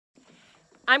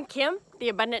I'm Kim, the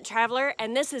Abundant Traveler,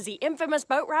 and this is the infamous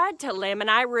boat ride to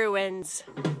Lamanai Ruins.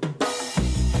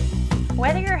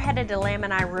 Whether you're headed to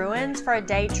Lamanai Ruins for a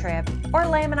day trip or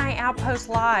Lamanai Outpost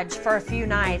Lodge for a few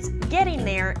nights, getting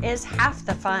there is half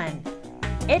the fun.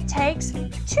 It takes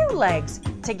 2 legs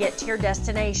to get to your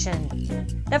destination.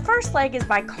 The first leg is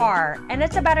by car, and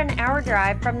it's about an hour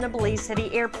drive from the Belize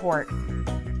City Airport.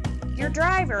 Your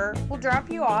driver will drop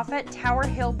you off at Tower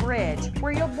Hill Bridge,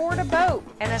 where you'll board a boat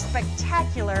and a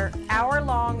spectacular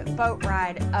hour-long boat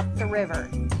ride up the river.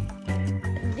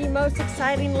 The most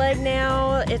exciting leg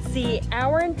now, it's the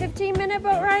hour and 15-minute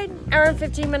boat ride? Hour and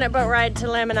 15-minute boat ride to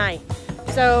Lamanai.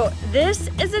 So this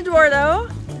is Eduardo,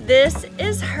 this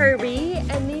is Herbie,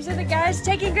 and these are the guys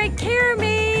taking great care of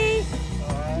me.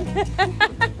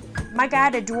 My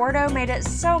guide Eduardo made it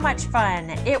so much fun.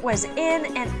 It was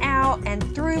in and out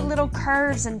and through little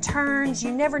curves and turns.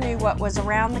 You never knew what was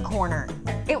around the corner.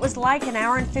 It was like an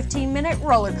hour and 15-minute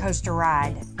roller coaster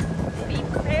ride. Be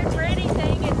prepared for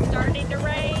anything, it's starting to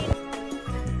rain.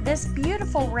 This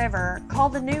beautiful river,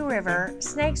 called the New River,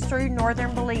 snakes through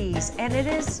northern Belize, and it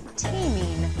is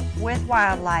teeming with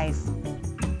wildlife.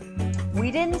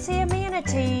 We didn't see a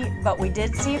manatee, but we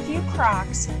did see a few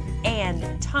crocs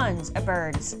and tons of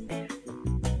birds.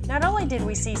 Not only did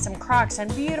we see some crocs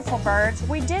and beautiful birds,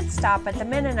 we did stop at the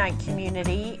Mennonite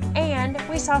community and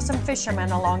we saw some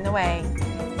fishermen along the way.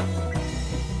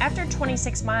 After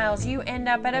 26 miles, you end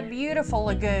up at a beautiful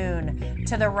lagoon.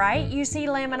 To the right, you see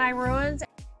Lamanai Ruins.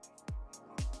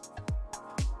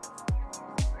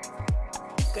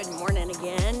 Good morning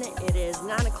again. It is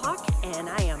 9 o'clock and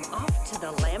I am off to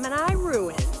the Lamanai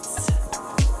Ruins.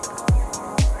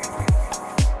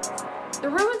 The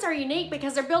ruins are unique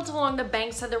because they're built along the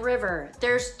banks of the river.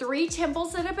 There's 3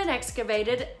 temples that have been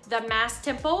excavated: the Mass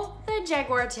Temple, the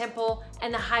Jaguar Temple,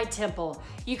 and the High Temple.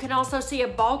 You can also see a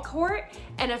ball court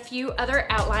and a few other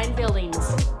outlying buildings.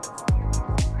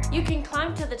 You can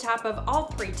climb to the top of all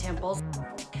 3 temples.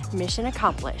 Mission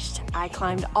accomplished. I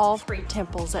climbed all 3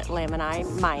 temples at Lamanai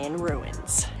Mayan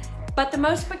Ruins. But the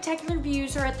most spectacular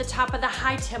views are at the top of the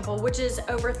High Temple, which is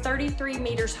over 33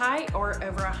 meters high or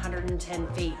over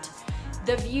 110 feet.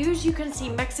 The views, you can see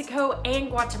Mexico and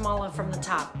Guatemala from the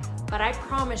top, but I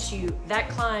promise you that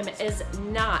climb is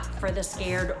not for the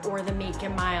scared or the meek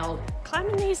and mild.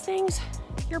 Climbing these things,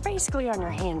 you're basically on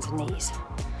your hands and knees.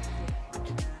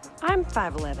 I'm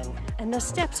 5'11", and the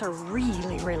steps are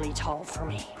really tall for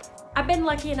me. I've been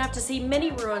lucky enough to see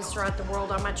many ruins throughout the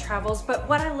world on my travels, but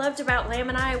what I loved about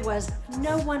Lamanai was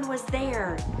no one was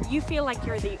there. You feel like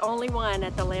you're the only one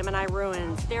at the Lamanai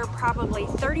Ruins. There are probably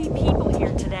 30 people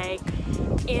here today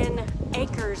in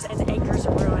acres and acres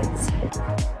of ruins.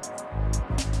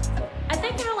 I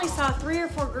think I only saw 3 or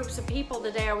 4 groups of people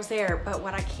the day I was there, but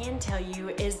what I can tell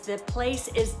you is the place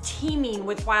is teeming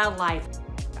with wildlife.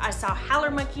 I saw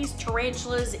howler monkeys,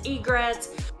 tarantulas, egrets,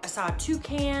 I saw a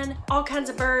toucan, all kinds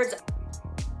of birds.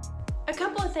 A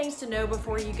couple of things to know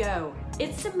before you go.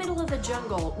 It's the middle of the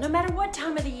jungle. No matter what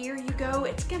time of the year you go,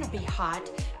 it's gonna be hot.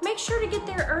 Make sure to get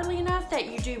there early enough that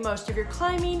you do most of your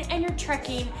climbing and your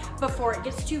trekking before it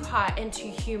gets too hot and too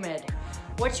humid.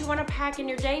 What you wanna pack in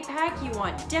your day pack, you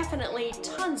want definitely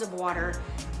tons of water,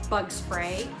 bug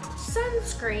spray,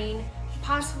 sunscreen,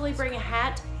 possibly bring a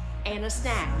hat and a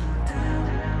snack.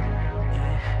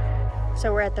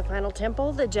 So we're at the final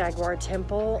temple, the Jaguar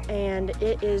Temple, and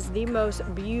it is the most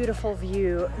beautiful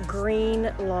view.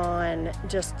 Green lawn,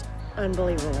 just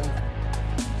unbelievable.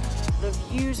 The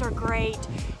views are great,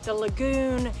 the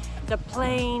lagoon, the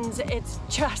plains, it's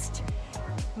just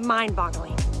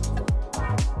mind-boggling.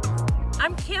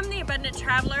 I'm Kim, the Abundant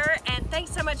Traveler, and thanks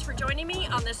so much for joining me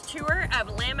on this tour of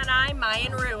Lamanai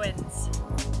Mayan Ruins.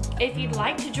 If you'd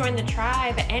like to join the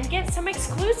tribe and get some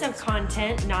exclusive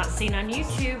content not seen on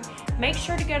YouTube, make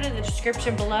sure to go to the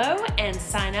description below and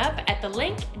sign up at the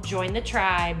link Join the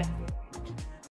Tribe.